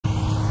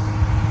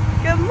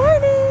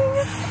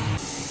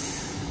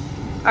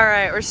All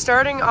right, we're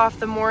starting off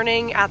the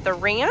morning at the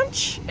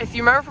ranch. If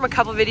you remember from a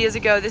couple videos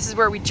ago, this is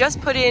where we just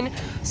put in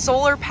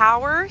solar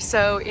power.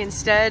 So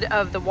instead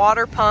of the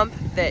water pump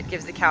that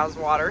gives the cows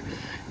water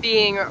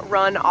being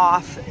run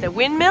off the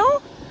windmill,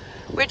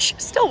 which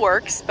still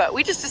works, but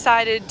we just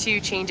decided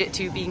to change it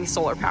to being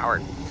solar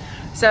powered.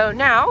 So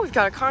now we've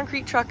got a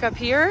concrete truck up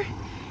here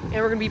and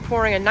we're gonna be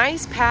pouring a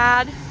nice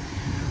pad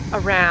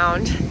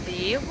around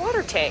the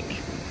water tank.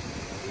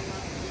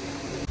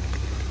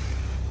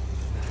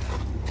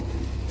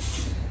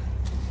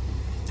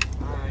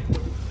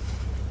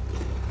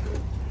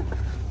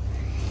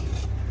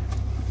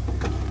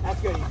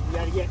 That's good. You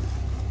gotta get.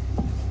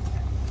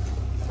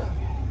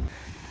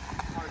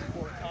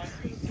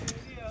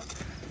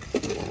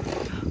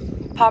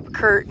 Papa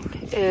Kurt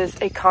is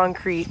a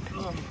concrete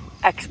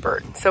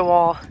expert, so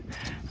while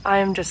I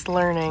am just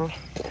learning,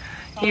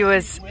 he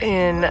was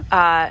in,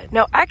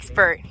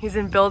 expert. He's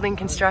in building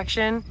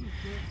construction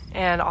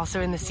and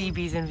also in the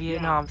Seabees in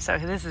Vietnam, so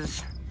this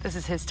is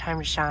his time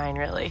to shine,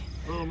 really.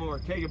 A little more.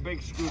 Take a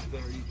big scoop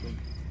there, Ethan.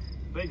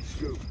 Big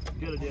scoop.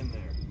 Get it in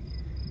there.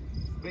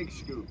 Big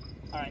scoop.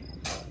 All right.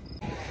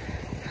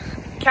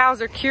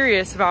 Cows are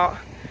curious about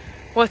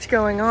what's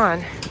going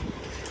on.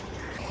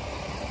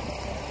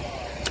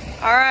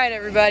 All right,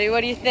 everybody,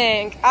 what do you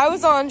think? I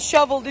was on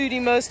shovel duty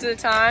most of the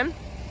time.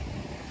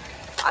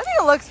 I think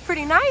it looks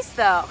pretty nice,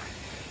 though.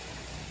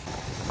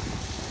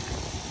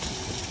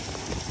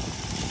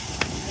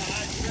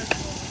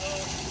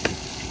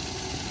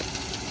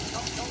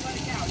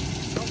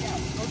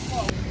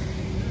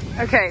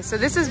 Okay, so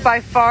this is by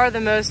far the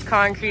most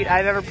concrete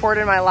I've ever poured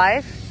in my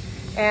life.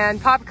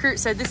 And Papa Kurt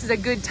said this is a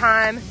good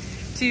time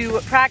to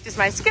practice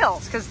my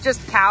skills because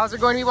just cows are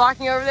going to be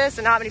walking over this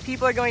and not many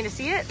people are going to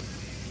see it.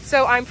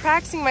 So I'm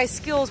practicing my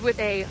skills with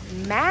a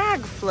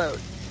mag float.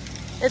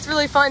 It's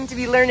really fun to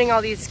be learning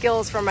all these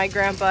skills from my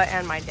grandpa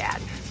and my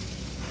dad.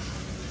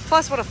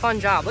 Plus, what a fun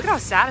job. Look at how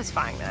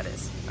satisfying that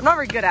is. I'm not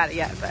very good at it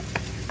yet, but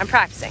I'm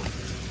practicing.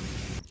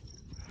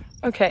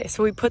 Okay,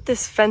 so we put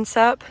this fence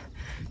up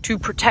to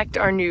protect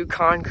our new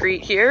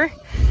concrete here.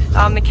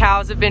 The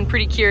cows have been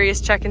pretty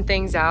curious checking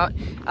things out.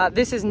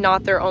 This is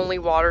not their only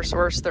water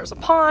source. There's a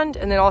pond,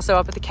 and then also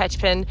up at the catch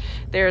pen,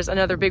 there's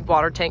another big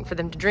water tank for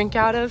them to drink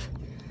out of.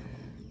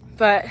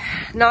 But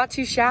not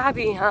too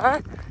shabby,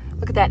 huh?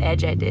 Look at that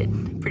edge I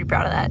did. Pretty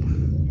proud of that.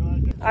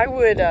 I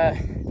would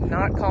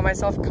not call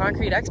myself a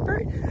concrete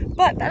expert,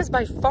 but that is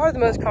by far the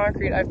most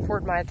concrete I've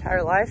poured my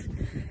entire life.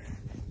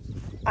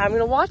 I'm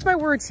gonna watch my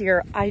words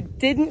here. I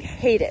didn't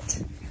hate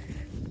it.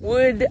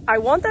 Would I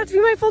want that to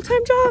be my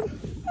full-time job?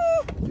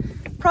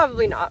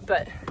 Probably not,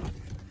 but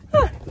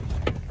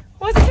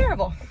wasn't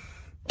terrible.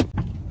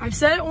 I've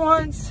said it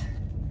once,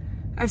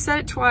 I've said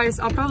it twice,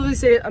 I'll probably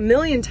say it a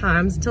million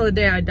times until the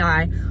day I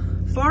die.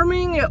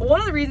 Farming, one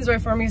of the reasons why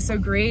farming is so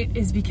great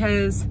is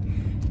because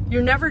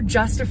you're never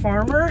just a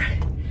farmer.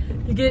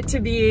 You get to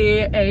be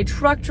a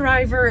truck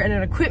driver and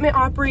an equipment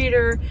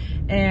operator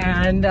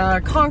and a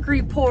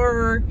concrete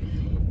pourer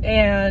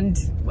and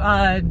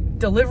a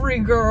delivery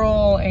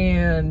girl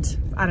and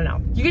I don't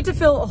know. You get to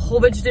fill a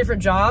whole bunch of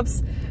different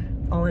jobs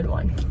all in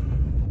one.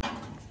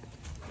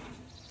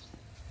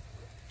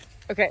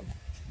 Okay,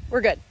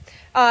 we're good.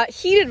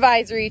 Heat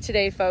advisory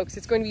today, folks.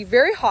 It's going to be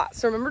very hot,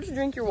 so remember to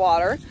drink your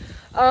water.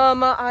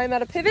 I'm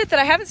at a pivot that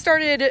I haven't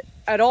started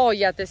at all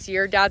yet this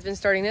year. Dad's been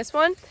starting this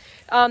one.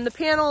 The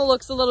panel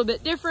looks a little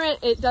bit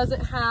different. It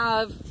doesn't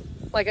have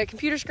like a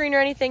computer screen or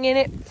anything in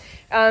it.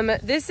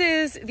 This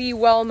is the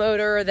well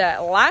motor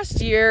that last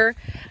year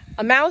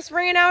a mouse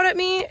ran out at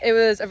me. It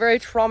was a very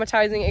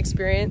traumatizing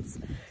experience.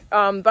 But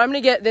I'm gonna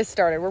get this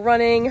started. We're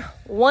running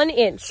 1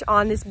 inch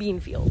on this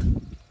bean field.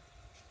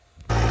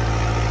 All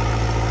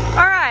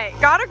right,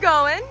 got her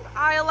going.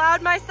 I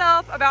allowed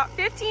myself about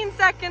 15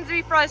 seconds to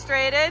be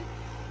frustrated.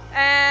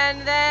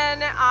 And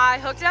then I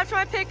hooked it up to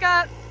my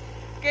pickup,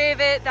 gave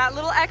it that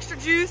little extra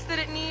juice that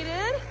it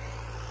needed.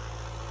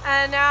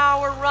 And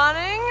now we're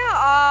running,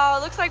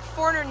 it looks like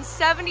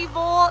 470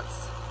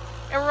 volts,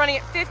 and we're running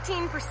at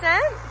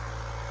 15%.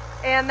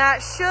 And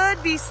that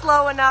should be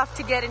slow enough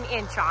to get 1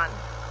 inch on.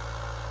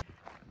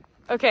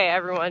 Okay,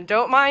 everyone,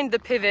 don't mind the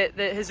pivot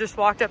that has just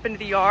walked up into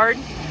the yard.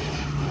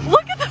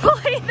 Look at the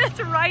blade that's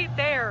right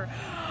there.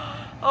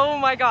 Oh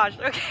my gosh,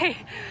 okay.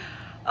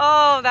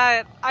 Oh,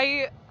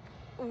 I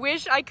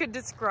wish I could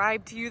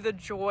describe to you the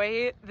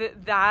joy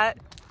that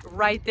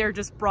right there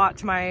just brought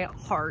to my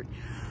heart.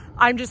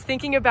 I'm just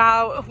thinking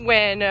about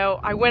when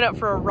I went up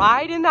for a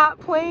ride in that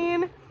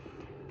plane,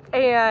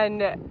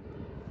 and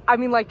I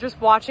mean, like,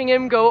 just watching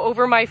him go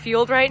over my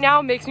field right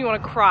now makes me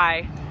want to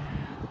cry.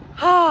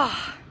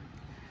 Ah,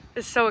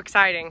 it's so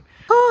exciting.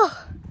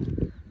 Oh,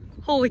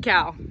 holy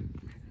cow.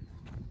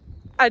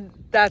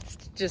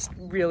 That's just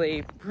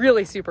really,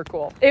 really super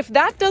cool. If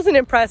that doesn't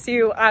impress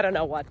you, I don't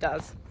know what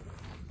does.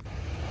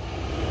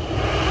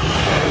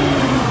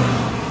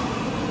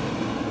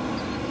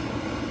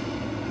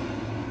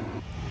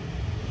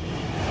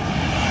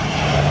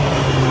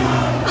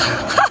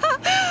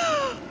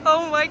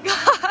 Oh my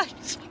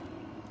gosh.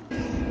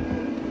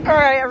 All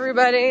right,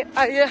 everybody.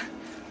 I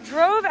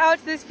drove out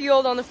to this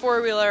field on the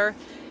four-wheeler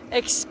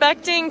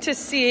expecting to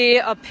see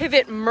a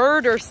pivot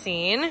murder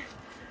scene.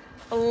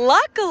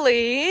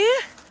 Luckily,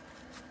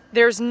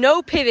 there's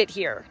no pivot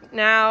here.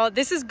 Now,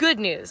 this is good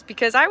news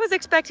because I was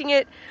expecting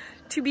it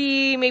to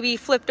be maybe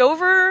flipped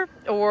over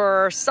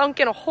or sunk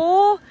in a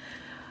hole,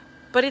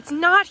 but it's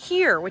not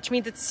here, which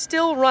means it's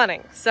still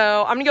running.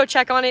 So I'm gonna go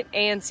check on it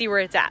and see where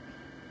it's at.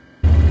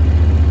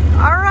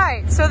 All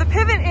right, so the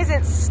pivot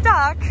isn't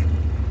stuck,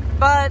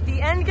 but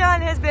the end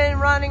gun has been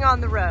running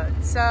on the road.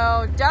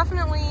 So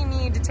definitely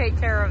need to take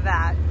care of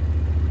that.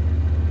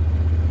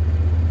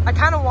 I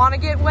kind of want to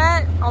get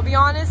wet, I'll be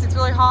honest, it's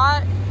really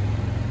hot.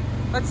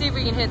 Let's see if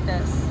we can hit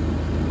this.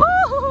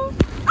 Woo!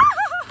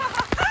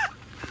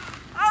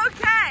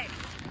 Okay.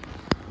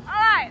 All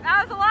right,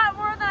 that was a lot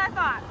more than I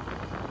thought.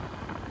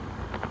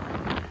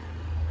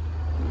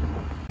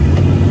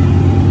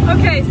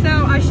 Okay,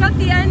 so I shut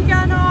the end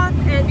gun off,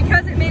 and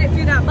because it made it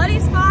through that muddy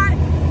spot,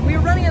 we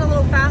were running it a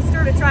little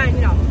faster to try and,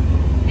 you know,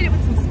 hit it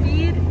with some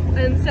speed.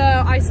 And so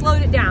I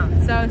slowed it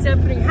down. So instead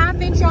of putting a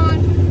 1/2 inch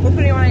on, we're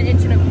putting on 1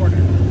 1/4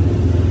 inch.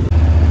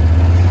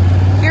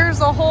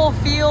 Here's a whole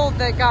field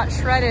that got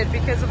shredded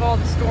because of all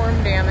the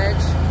storm damage.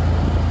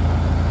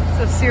 It's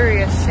a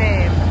serious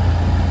shame.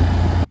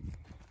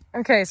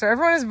 Okay, so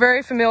everyone is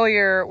very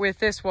familiar with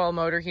this well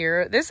motor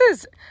here. This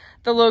is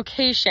the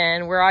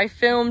location where I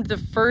filmed the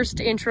first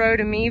intro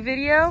to me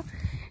video.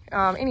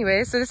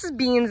 Anyway, so this is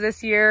Beans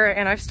this year,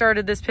 and I've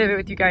started this pivot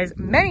with you guys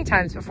many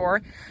times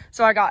before.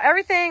 So I got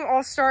everything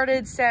all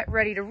started, set,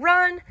 ready to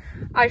run.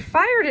 I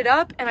fired it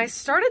up, and I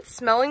started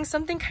smelling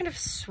something kind of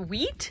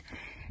sweet.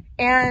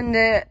 And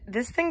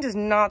this thing does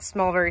not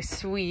smell very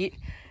sweet.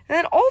 And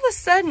then all of a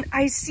sudden,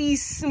 I see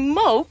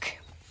smoke,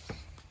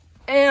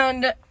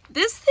 and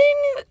this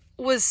thing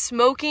was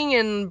smoking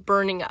and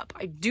burning up.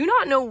 I do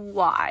not know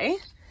why.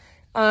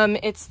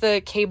 It's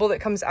the cable that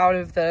comes out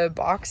of the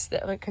box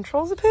that like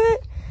controls the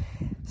pivot.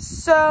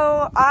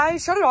 So I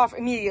shut it off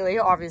immediately,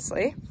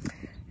 obviously.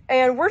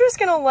 And we're just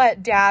gonna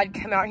let Dad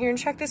come out here and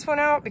check this one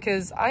out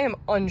because I am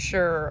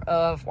unsure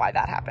of why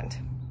that happened.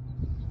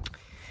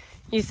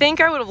 You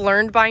think I would have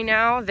learned by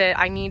now that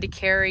I need to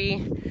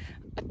carry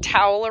a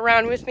towel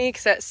around with me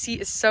because that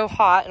seat is so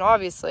hot, and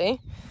obviously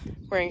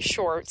wearing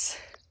shorts,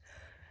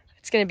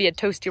 it's gonna be a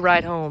toasty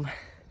ride home.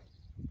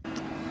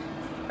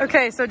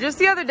 Okay, so just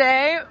the other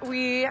day,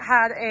 we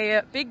had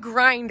a big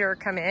grinder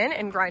come in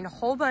and grind a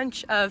whole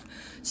bunch of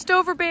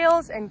stover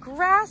bales and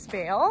grass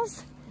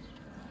bales.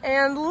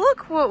 And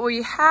look what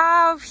we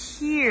have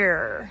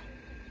here.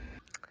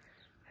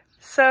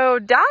 So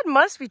Dad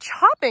must be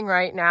chopping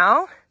right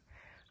now.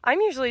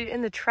 I'm usually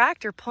in the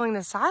tractor pulling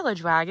the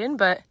silage wagon,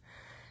 but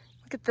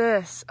look at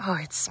this. Oh,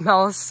 it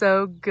smells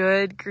so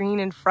good, green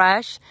and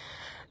fresh.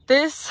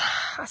 This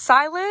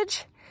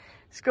silage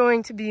is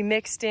going to be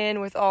mixed in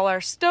with all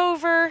our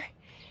stover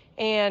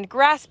and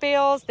grass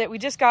bales that we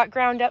just got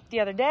ground up the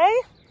other day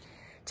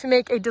to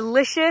make a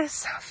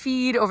delicious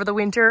feed over the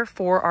winter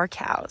for our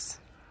cows.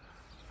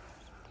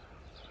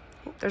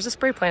 There's a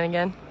spray plant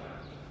again.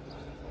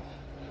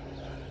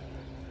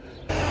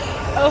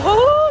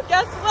 Oh,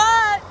 guess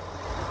what?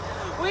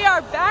 We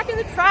are back in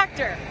the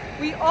tractor.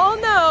 We all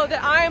know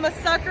that I am a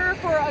sucker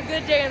for a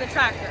good day in the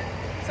tractor.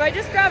 So I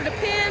just grabbed a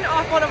pin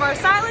off one of our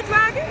silage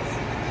wagons.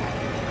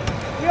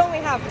 We only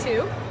have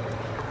 2.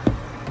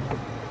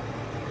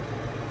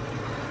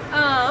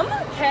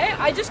 Okay,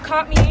 I just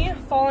caught me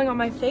falling on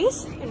my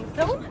face in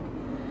film.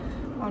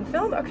 On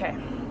film, okay.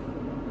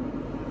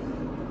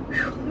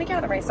 Whew, let me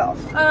gather myself.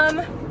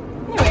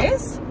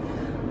 Anyways,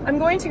 I'm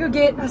going to go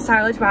get a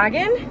silage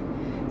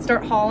wagon,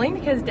 start hauling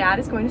because Dad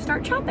is going to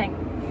start chopping.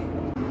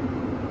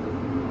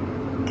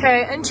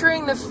 Okay,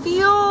 entering the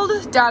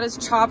field. Dad has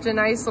chopped a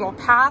nice little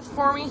path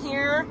for me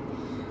here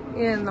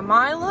in the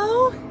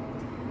Milo.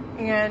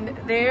 And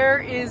there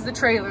is the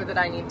trailer that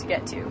I need to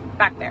get to,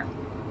 back there.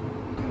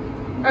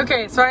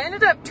 Okay, so I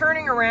ended up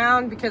turning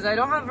around because I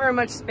don't have very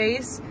much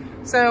space.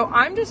 So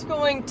I'm just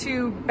going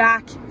to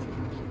back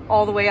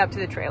all the way up to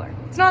the trailer.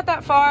 It's not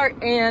that far,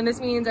 and this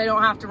means I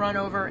don't have to run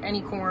over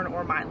any corn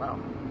or Milo.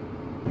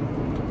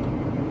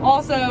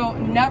 Also,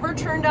 never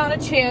turn down a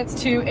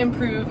chance to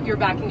improve your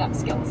backing up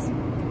skills.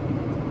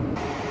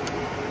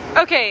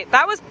 Okay,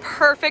 that was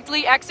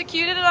perfectly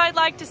executed, I'd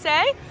like to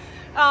say.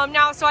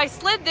 Now, so I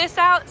slid this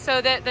out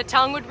so that the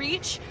tongue would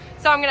reach.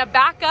 So I'm gonna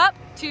back up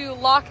to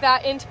lock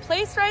that into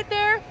place right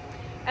there,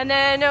 and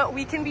then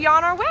we can be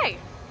on our way.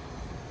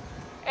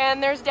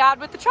 And there's Dad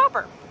with the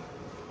chopper.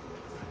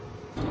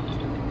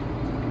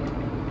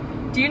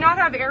 Do you not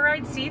have air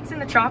ride seats in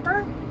the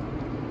chopper?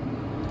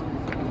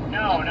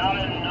 No, not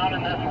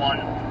in this one.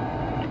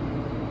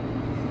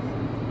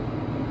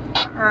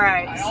 All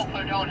right. I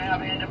also don't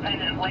have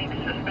independent link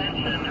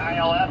suspension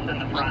ILS in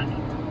the front.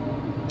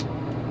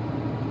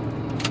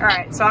 All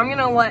right, so I'm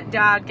gonna let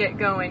Dad get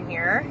going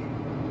here.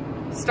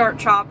 Start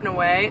chopping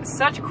away. It's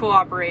such a cool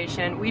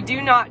operation. We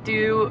do not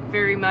do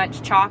very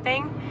much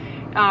chopping,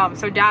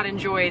 so Dad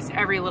enjoys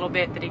every little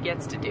bit that he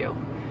gets to do.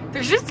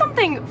 There's just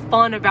something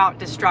fun about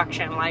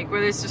destruction, like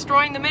whether it's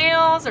destroying the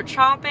males or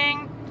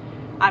chopping.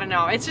 I don't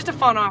know, it's just a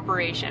fun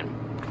operation.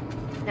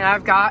 And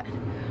I've got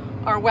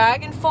our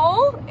wagon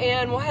full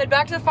and we'll head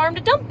back to the farm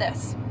to dump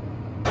this.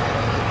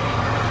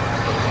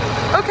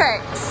 Okay,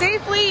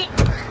 safely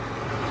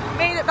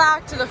made it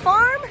back to the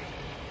farm,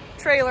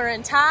 trailer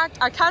intact.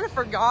 I kind of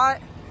forgot.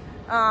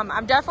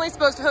 I'm definitely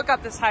supposed to hook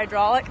up this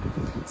hydraulic.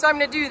 So I'm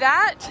gonna do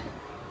that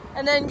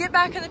and then get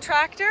back in the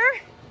tractor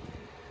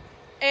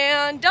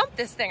and dump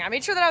this thing. I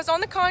made sure that I was on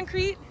the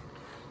concrete.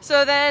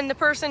 So then the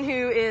person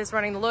who is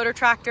running the loader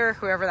tractor,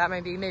 whoever that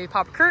might be, maybe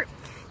Papa Kurt,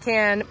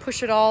 can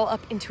push it all up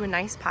into a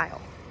nice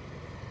pile.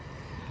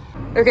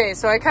 Okay,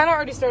 so I kind of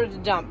already started to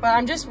dump, but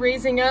I'm just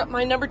raising up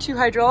my number 2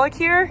 hydraulic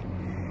here,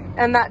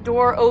 and that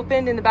door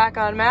opened in the back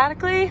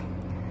automatically.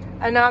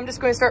 And now I'm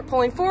just going to start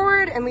pulling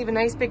forward and leave a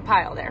nice big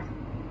pile there.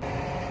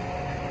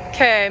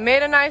 Okay,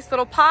 made a nice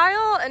little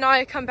pile, and now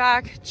I come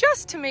back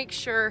just to make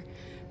sure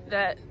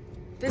that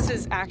this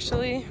is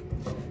actually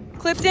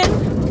clipped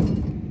in.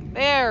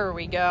 There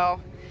we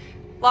go.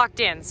 Locked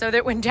in so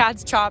that when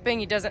Dad's chopping,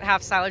 he doesn't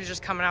have silage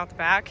just coming out the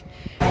back.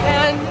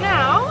 And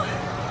now,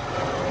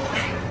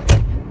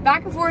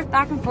 back and forth,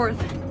 back and forth,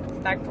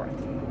 back and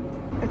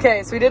forth.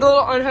 Okay, so we did a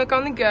little unhook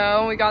on the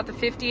go. We got the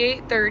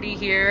 5830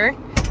 here.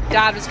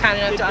 Dad was kind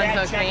enough to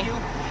unhook me.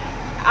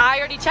 I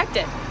already checked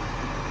it.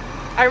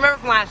 I remember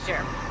from last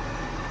year.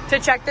 To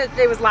check that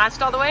it was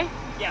latched all the way?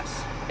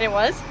 Yes. And it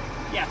was?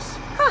 Yes.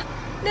 Huh,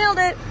 nailed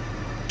it.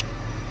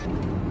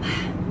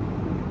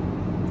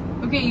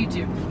 Okay,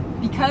 YouTube,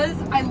 because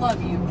I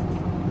love you,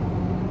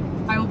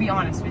 I will be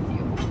honest with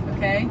you,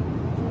 okay?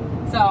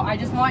 So I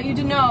just want you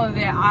to know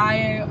that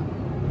I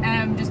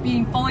am just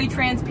being fully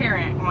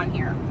transparent on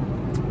here.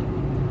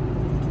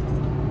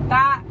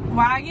 That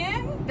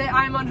wagon that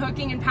I'm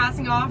unhooking and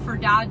passing off for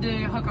Dad to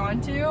hook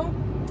onto,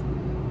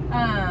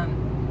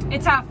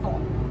 it's half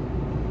full.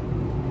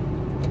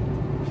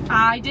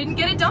 I didn't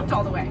get it dumped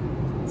all the way.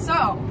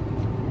 So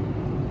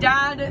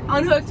Dad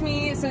unhooked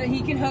me so that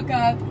he can hook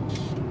up.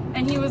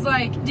 And he was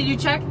like, did you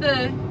check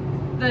the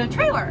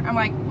trailer? I'm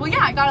like, well,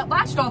 yeah, I got it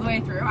latched all the way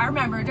through. I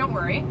remember, don't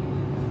worry.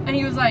 And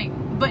he was like,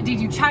 but did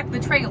you check the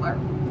trailer?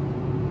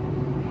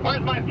 Where's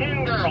my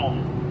pin girl?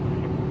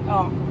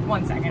 Oh,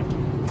 1 second.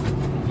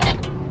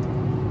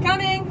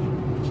 Coming.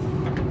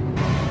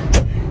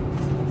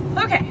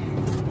 Okay.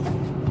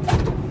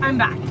 I'm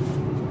back.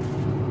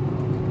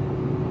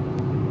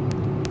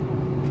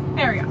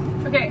 There we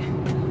go. Okay.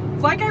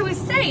 Like I was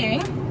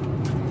saying,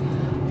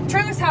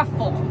 trailer's half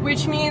full,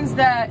 which means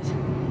that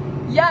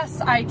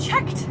yes, I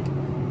checked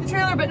the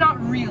trailer, but not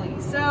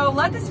really. So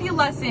let this be a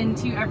lesson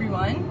to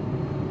everyone.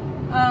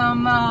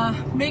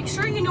 Make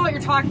sure you know what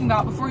you're talking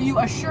about before you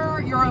assure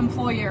your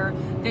employer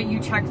that you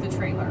checked the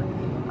trailer.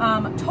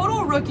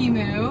 Total rookie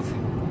move.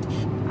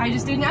 I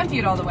just didn't empty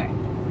it all the way.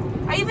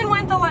 I even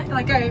went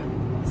like I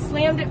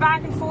slammed it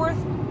back and forth.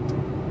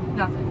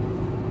 Nothing.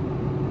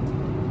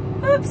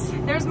 Oops,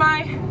 there's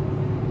my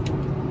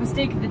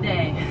mistake of the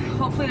day.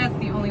 Hopefully that's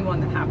the only one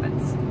that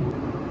happens.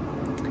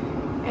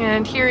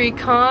 And here he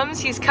comes.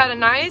 He's cut a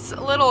nice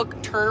little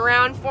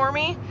turnaround for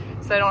me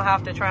so I don't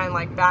have to try and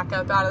like back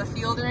up out of the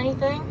field or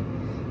anything.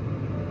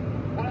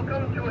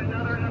 Welcome to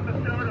another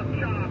episode of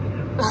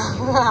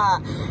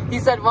Chopped. He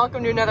said,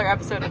 welcome to another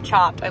episode of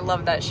Chopped. I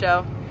love that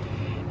show.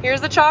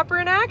 Here's the chopper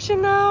in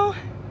action though.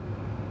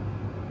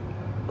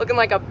 Looking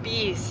like a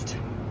beast.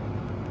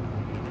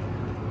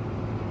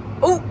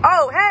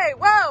 Oh, hey,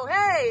 whoa,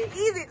 hey,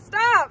 easy,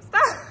 stop.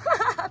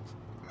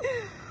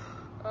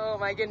 Oh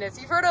my goodness,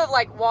 you've heard of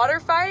like water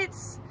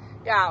fights?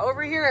 Yeah,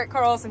 over here at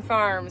Carlson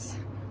Farms,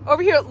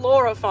 over here at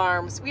Aurora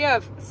Farms, we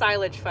have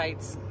silage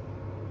fights.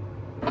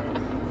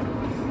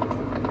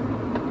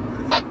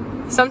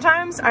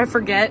 Sometimes I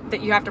forget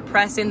that you have to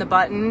press in the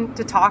button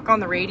to talk on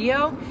the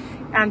radio,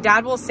 and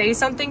Dad will say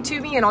something to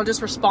me and I'll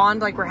just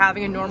respond like we're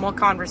having a normal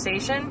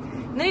conversation.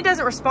 And then he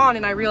doesn't respond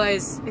and I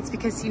realize it's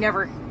because he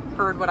never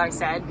heard what I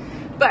said.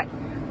 But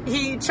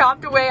he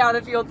chopped away out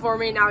of the field for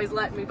me. Now he's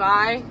letting me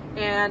by,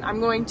 and I'm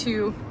going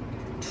to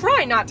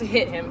try not to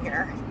hit him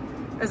here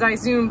as I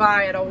zoom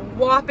by at a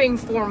whopping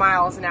 4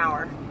 miles an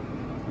hour.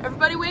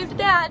 Everybody wave to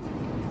Dad.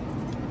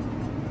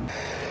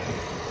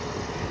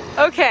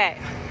 Okay,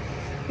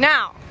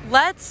 now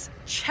let's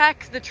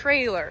check the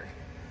trailer.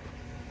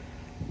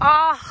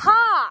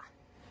 Aha!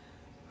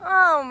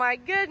 Oh my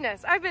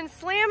goodness, I've been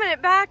slamming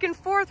it back and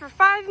forth for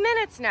 5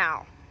 minutes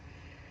now.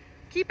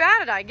 Keep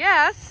at it, I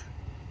guess.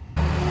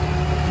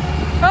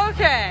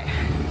 Okay,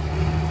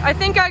 I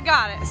think I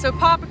got it. So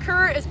Papa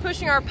Kurt is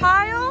pushing our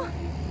pile.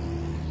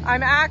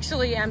 I'm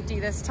actually empty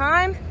this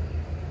time.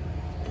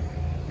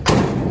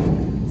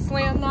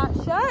 Slam that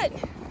shut.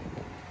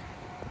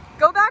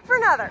 Go back for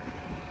another.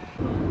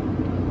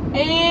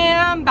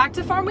 And back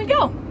to the farm we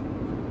go.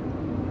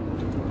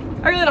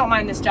 I really don't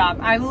mind this job.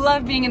 I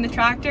love being in the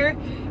tractor.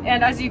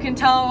 And as you can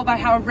tell by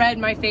how red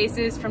my face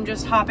is from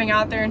just hopping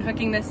out there and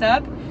hooking this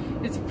up,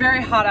 it's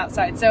very hot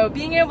outside. So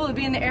being able to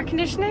be in the air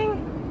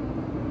conditioning,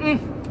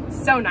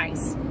 so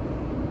nice.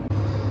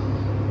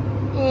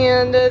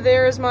 And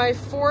there's my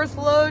 4th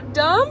load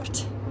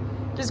dumped.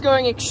 Just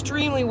going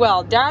extremely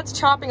well. Dad's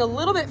chopping a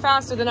little bit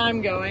faster than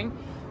I'm going.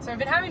 So I've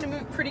been having to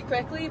move pretty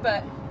quickly,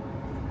 but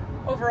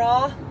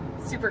overall,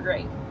 super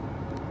great.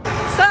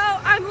 So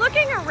I'm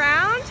looking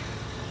around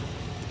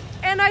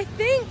and I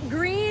think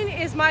green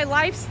is my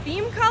life's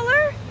theme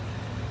color.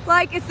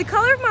 Like, it's the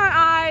color of my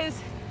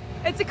eyes,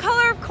 it's the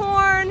color of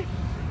corn,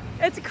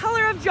 it's the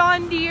color of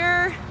John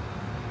Deere.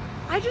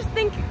 I just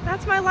think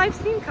that's my life's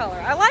theme color.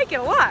 I like it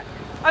a lot.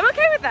 I'm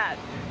okay with that.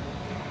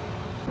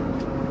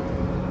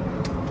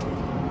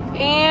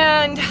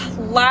 And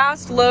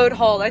last load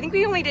hauled. I think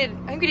we did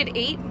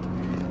 8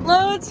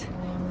 loads,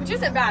 which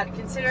isn't bad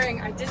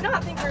considering I did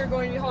not think we were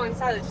going to be hauling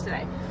silage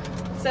today.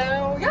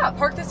 So yeah,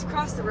 park this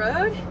across the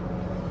road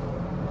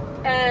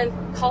and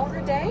call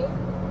it a day,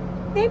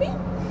 maybe?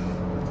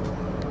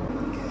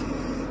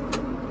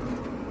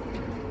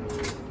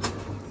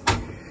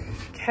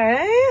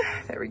 Okay,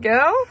 there we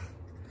go.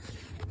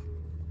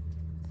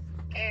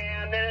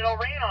 And then it'll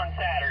rain on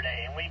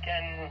Saturday, and we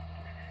can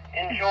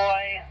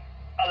enjoy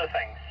other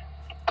things.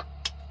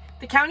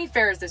 The county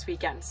fair is this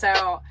weekend,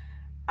 so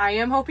I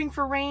am hoping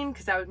for rain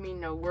because that would mean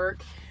no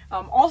work.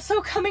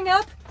 Also coming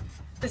up,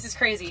 this is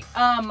crazy.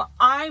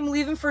 I'm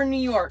leaving for New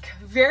York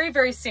very,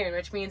 very soon,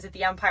 which means that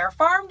the Empire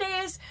Farm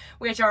Days,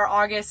 which are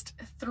August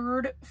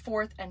 3rd,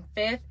 4th, and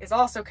 5th, is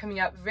also coming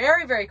up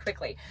very, very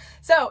quickly.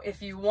 So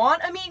if you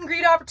want a meet and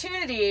greet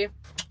opportunity,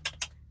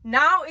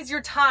 now is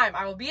your time.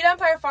 I will be at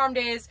Empire Farm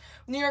Days,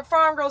 New York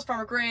Farm Girls,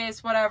 Farmer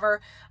Grace,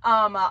 whatever.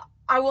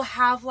 I will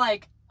have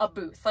like a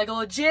booth, like a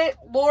legit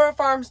Laura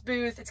Farms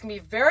booth. It's gonna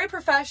be very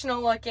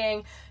professional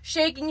looking,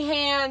 shaking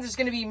hands. There's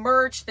gonna be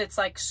merch that's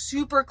like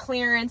super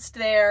clearanced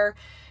there.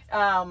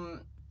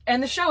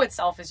 And the show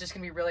itself is just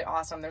gonna be really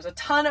awesome. There's a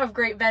ton of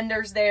great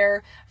vendors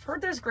there. I've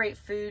heard there's great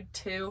food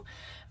too.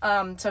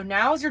 So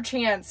now's your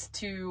chance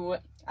to,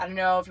 I don't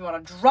know if you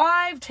want to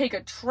drive, take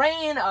a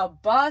train, a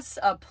bus,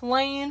 a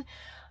plane.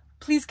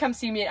 Please come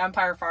see me at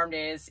Empire Farm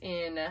Days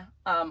in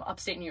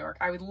upstate New York.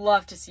 I would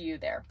love to see you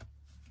there.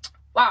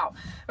 Wow.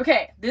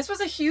 Okay, this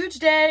was a huge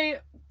day.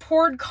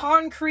 Poured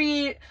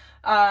concrete,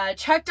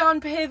 checked on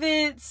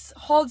pivots,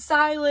 hauled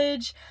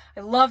silage.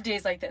 I love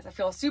days like this. I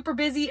feel super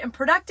busy and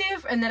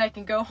productive, and then I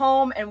can go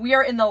home, and we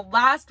are in the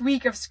last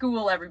week of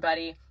school,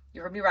 everybody.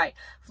 You heard me right.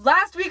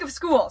 Last week of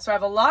school. So I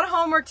have a lot of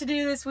homework to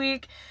do this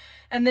week,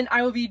 and then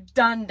I will be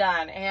done.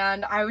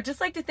 And I would just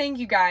like to thank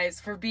you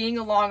guys for being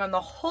along on the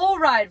whole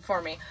ride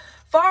for me.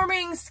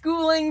 Farming,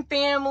 schooling,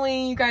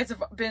 family, you guys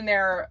have been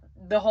there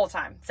the whole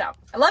time. So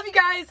I love you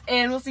guys,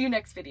 and we'll see you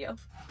next video.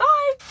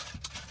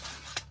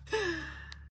 Bye.